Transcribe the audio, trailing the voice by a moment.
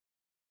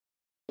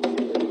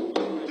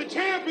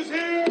champ is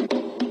here.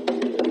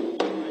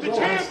 The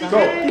champ is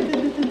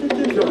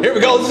Go. Here we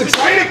go. This is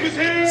exciting.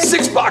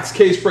 6-box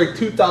case break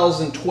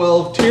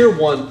 2012 Tier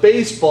 1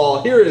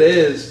 baseball. Here it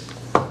is.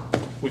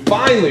 We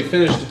finally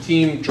finished the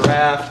team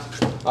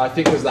draft. I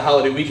think because the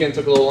holiday weekend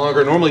took a little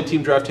longer. Normally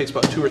team draft takes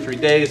about 2 or 3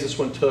 days. This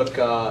one took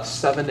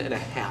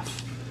 7.5.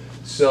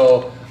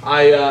 So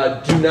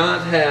I do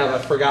not have, I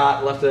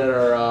forgot, left it at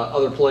our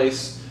other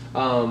place,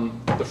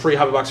 the free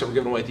hobby box that we're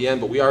giving away at the end,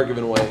 but we are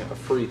giving away a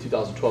free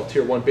 2012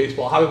 Tier 1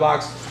 baseball hobby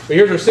box. But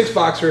here's our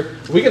 6-boxer.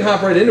 We can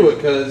hop right into it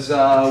because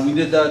we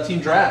did the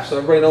team draft, so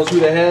everybody knows who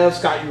they have.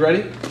 Scott, you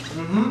ready?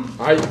 Mm-hmm.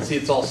 All right, you can see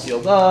it's all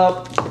sealed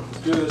up.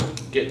 Good.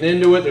 Getting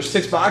into it. There's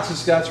 6 boxes,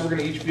 Scott, so we're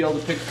going to each be able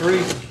to pick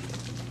 3.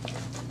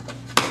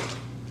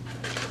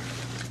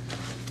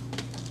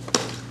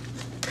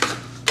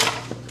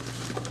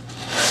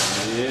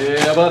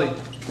 Yeah, buddy.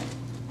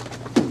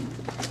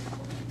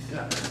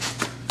 Yeah.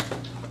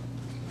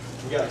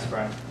 We got this,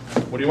 Brian.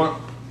 What do you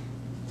want?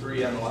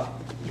 3 on the left.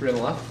 3 on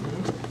the left?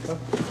 Mm-hmm. Okay.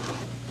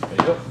 There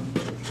you go.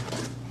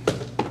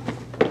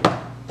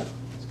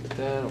 Let's get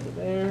that over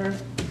there.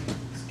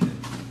 Let's get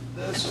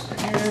this over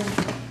here.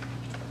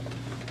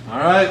 All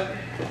right.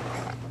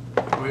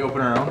 Can we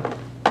open our own?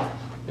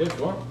 Yeah, if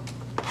you want.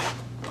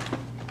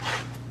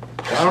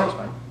 That's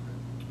fine.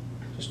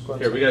 Just go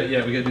ahead. Here, we got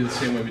to do the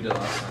same way we did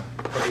last time.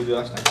 What did we do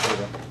last night? There we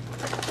go.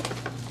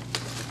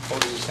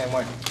 Hold it the same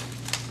way.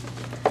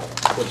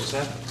 What just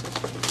happened?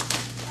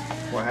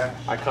 What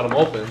happened? I cut them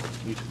open.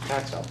 You took the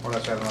tax out. What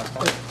else happened last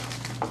time?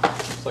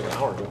 It's like an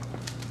hour ago.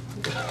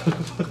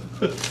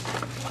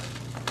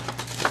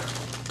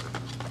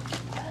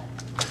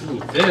 Ooh,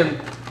 thin.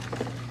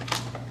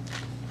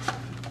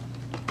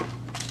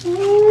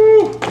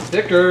 Ooh,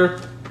 thicker.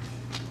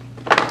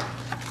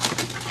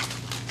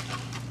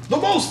 The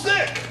most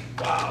thick.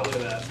 Wow, look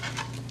at that.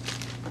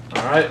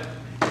 All right.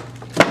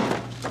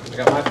 I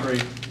got my 3.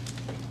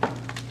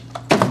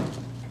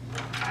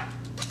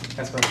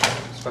 That's my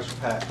special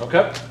pack.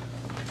 Okay.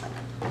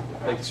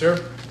 Thank you,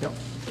 sir. Yep.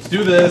 Let's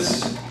do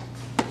this.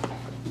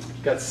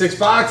 Got 6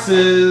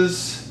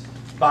 boxes.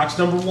 Box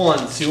number 1.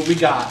 Let's see what we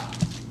got.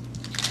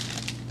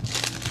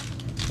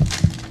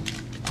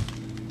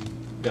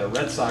 Got a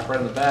Red Sox right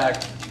in the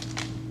back.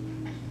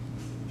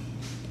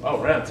 Oh,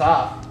 right on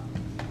top.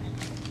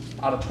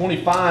 Out of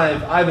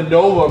 25, Ivan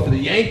Nova for the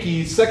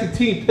Yankees. Second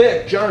team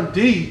pick, John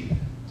D.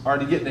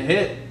 Already getting a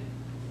hit.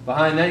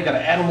 Behind that, you got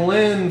Adam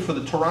Lynn for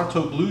the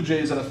Toronto Blue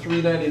Jays out of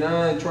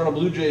 399. Toronto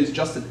Blue Jays,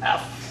 Justin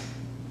F.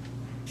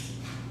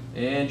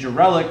 And your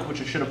relic, which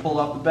I should have pulled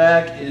off the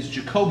back, is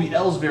Jacoby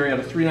Ellsbury out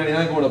of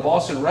 399 going to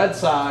Boston Red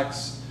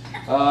Sox.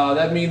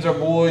 That means our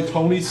boy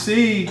Tony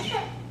C.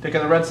 Picking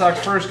the Red Sox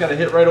first, got a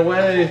hit right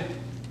away.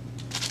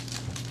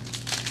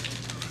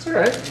 It's all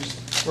right.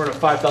 We're in a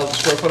 5,000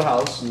 square foot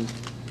house. And,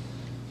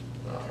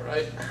 all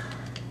right.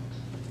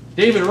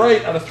 David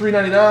Wright out of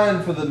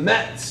 399 for the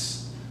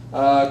Mets.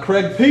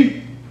 Craig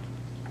Pete.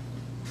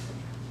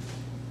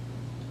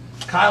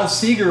 Kyle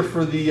Seager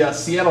for the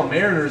Seattle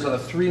Mariners out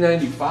of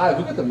 395.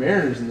 Who got the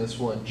Mariners in this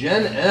one?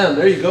 Jen M.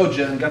 There you go,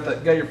 Jen.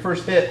 Got your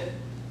first hit.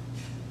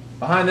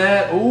 Behind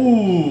that,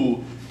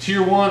 ooh,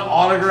 Tier 1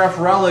 autograph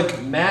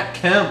relic, Matt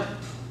Kemp.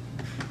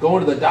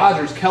 Going to the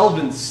Dodgers,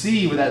 Kelvin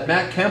C. with that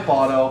Matt Kemp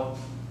auto.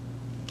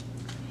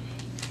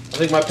 I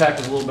think my pack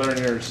was a little better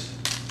than yours.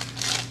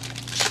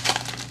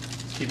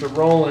 Let's keep it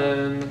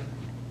rolling.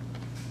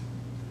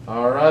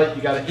 All right,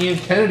 you got an Ian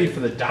Kennedy for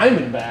the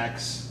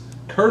Diamondbacks.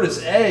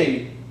 Curtis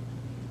A.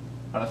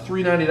 out of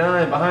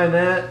 399. Behind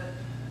that,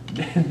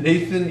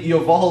 Nathan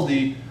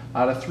Eovaldi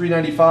out of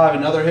 395.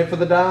 Another hit for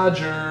the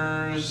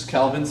Dodgers.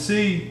 Kelvin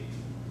C.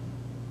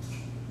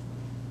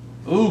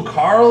 Ooh,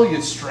 Carl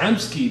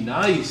Yastrzemski.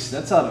 Nice.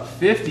 That's out of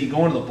 50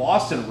 going to the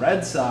Boston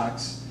Red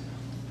Sox.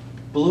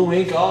 Blue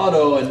ink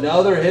auto.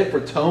 Another hit for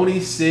Tony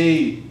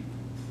C.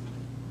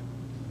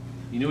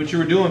 You knew what you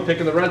were doing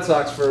picking the Red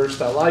Sox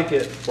first. I like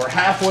it. We're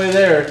halfway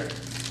there.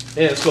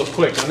 Man, this goes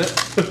quick, doesn't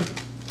it?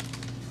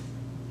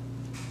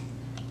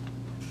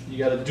 You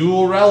got a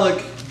dual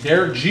relic.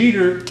 Derek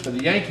Jeter for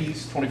the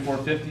Yankees,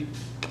 2450.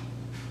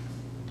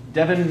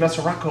 Devin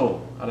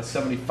Mesoraco out of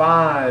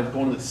 75.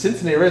 Going to the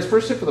Cincinnati Reds.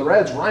 First hit for the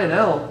Reds, Ryan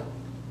L.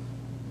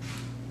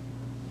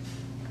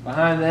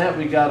 Behind that,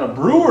 we got a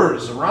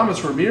Brewers.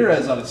 Ramos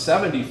Ramirez out of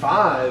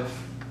 75.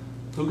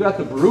 Who got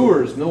the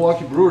Brewers?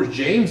 Milwaukee Brewers,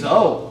 James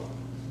O.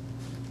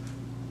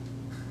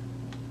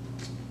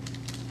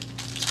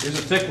 Here's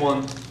a thick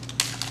one.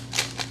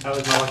 That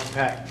was my lucky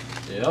pack.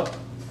 Yep.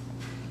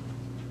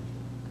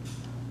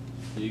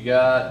 You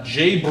got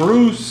Jay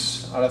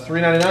Bruce out of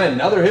 399.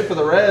 Another hit for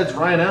the Reds,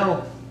 Ryan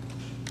L.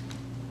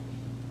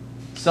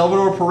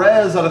 Salvador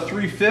Perez out of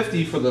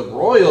 350 for the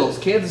Royals,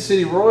 Kansas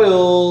City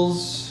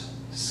Royals.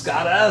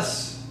 Scott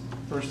S.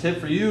 First hit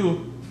for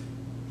you.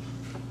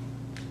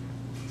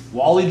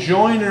 Wally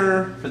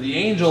Joyner for the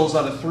Angels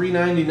out of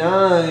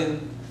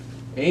 399.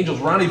 Angels,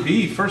 Ronnie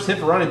B. First hit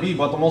for Ronnie B.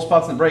 Bought the most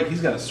spots in the break.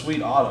 He's got a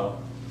sweet auto.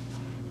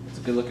 It's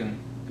a good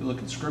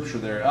looking scripture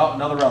there. Oh,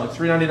 another relic,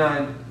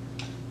 399.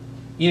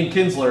 Ian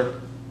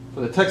Kinsler For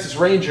the Texas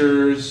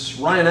Rangers,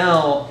 Ryan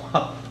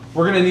L.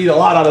 We're going to need a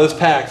lot out of this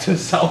pack to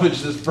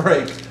salvage this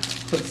break.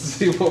 Let's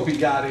see what we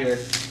got here.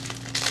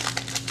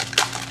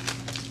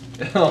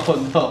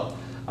 Oh no,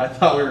 I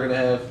thought we were going to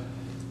have,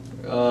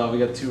 we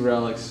got 2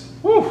 relics.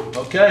 Whew,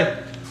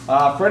 okay.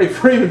 Freddie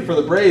Freeman for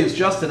the Braves,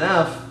 Justin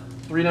F.,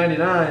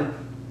 $3.99.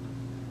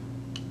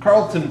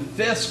 Carlton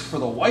Fisk for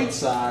the White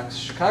Sox,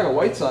 Chicago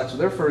White Sox with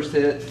their first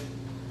hit.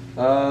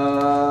 They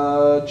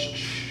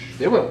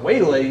went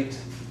way late.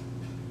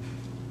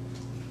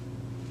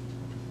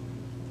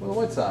 For the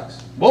White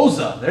Sox.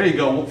 Woza, there you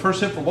go,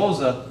 first hit for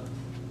Woza.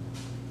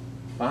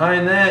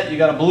 Behind that, you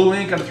got a blue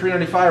ink on a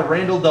 $3.95,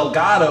 Randall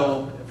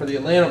Delgado for the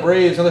Atlanta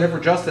Braves, another hit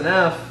for Justin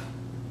F.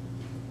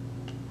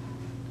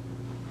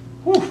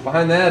 Whew,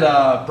 behind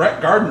that,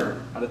 Brett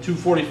Gardner out of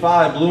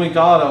 $2.45, blue ink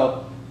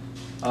auto.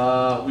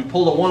 We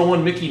pulled a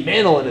 1-1 Mickey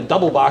Mantle in a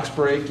double box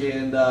break,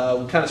 and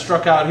we kind of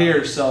struck out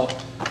here. So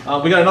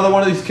we got another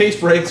one of these case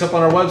breaks up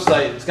on our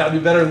website. It's got to be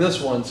better than this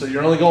one, so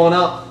you're only going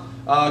up.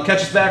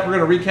 Catch us back. We're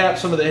going to recap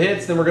some of the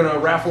hits, then we're going to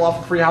raffle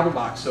off a free hobby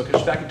box. So catch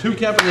us back at 2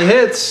 capping the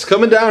hits.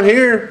 Coming down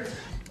here,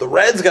 the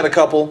Reds got a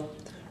couple.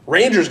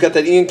 Rangers got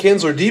that Ian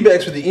Kinsler.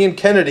 D-backs with the Ian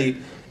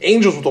Kennedy.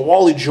 Angels with the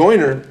Wally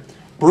Joyner.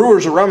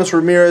 Brewers, Aramis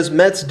Ramirez.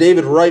 Mets,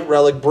 David Wright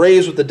relic.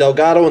 Braves with the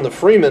Delgado and the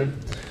Freeman.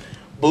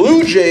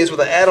 Blue Jays with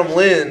the Adam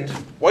Lind.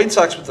 White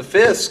Sox with the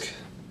Fisk.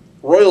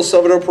 Royals,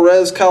 Salvador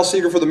Perez. Kyle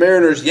Seager for the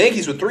Mariners.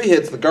 Yankees with 3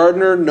 hits. The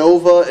Gardner,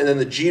 Nova, and then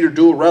the Jeter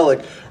dual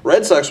relic.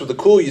 Red Sox with the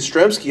cool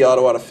Yastrzemski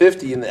auto out of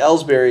 50 and the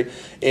Ellsbury.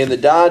 And the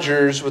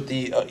Dodgers with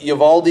the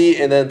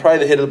Eovaldi, and then probably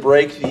the hit of the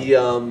break, the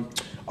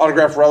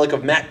autograph relic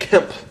of Matt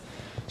Kemp.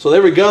 So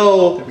there we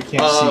go. That we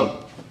can't see.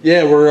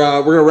 Yeah,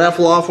 we're gonna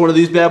raffle off one of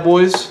these bad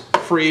boys.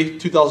 Free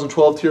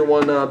 2012 Tier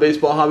 1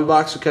 baseball hobby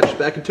box, so catch us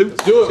back in 2.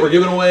 Let's do it. We're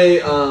giving away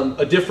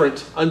a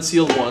different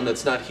unsealed one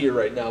that's not here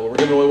right now, but we're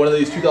giving away one of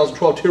these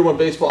 2012 Tier 1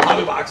 baseball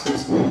hobby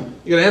boxes. You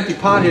got an empty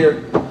pot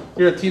here.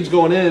 Here are teams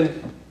going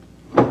in.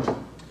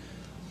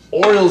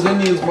 Orioles,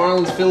 Indians,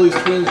 Marlins, Phillies,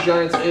 Twins,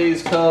 Giants,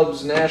 A's,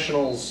 Cubs,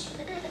 Nationals,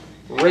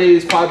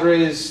 Rays,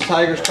 Padres,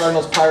 Tigers,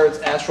 Cardinals, Pirates,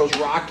 Astros,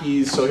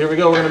 Rockies. So here we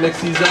go. We're going to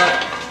mix these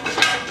up.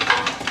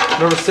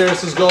 Remember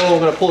Saris's goal. We're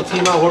going to pull a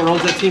team out. Whoever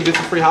owns that team gets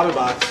a free hobby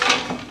box.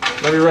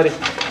 Whenever you're ready.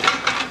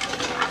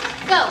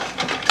 Go.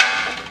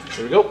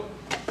 Here we go.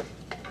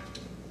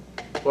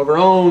 Whoever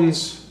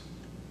owns.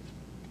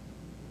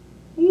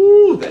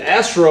 Ooh, the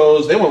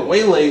Astros. They went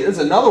way late. There's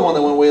another one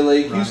that went way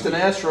late. Ronnie. Houston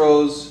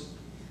Astros.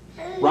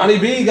 Ronnie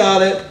B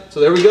got it.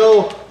 So there we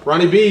go.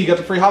 Ronnie B, you got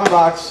the free hobby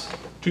box.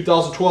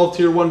 2012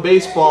 Tier 1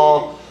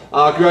 baseball.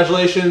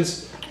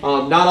 Congratulations.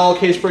 Not all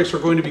case breaks are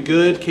going to be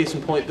good. Case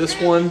in point, this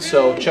one.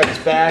 So check us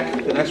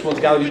back. The next one's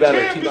got to be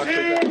better. Team Box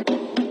Break.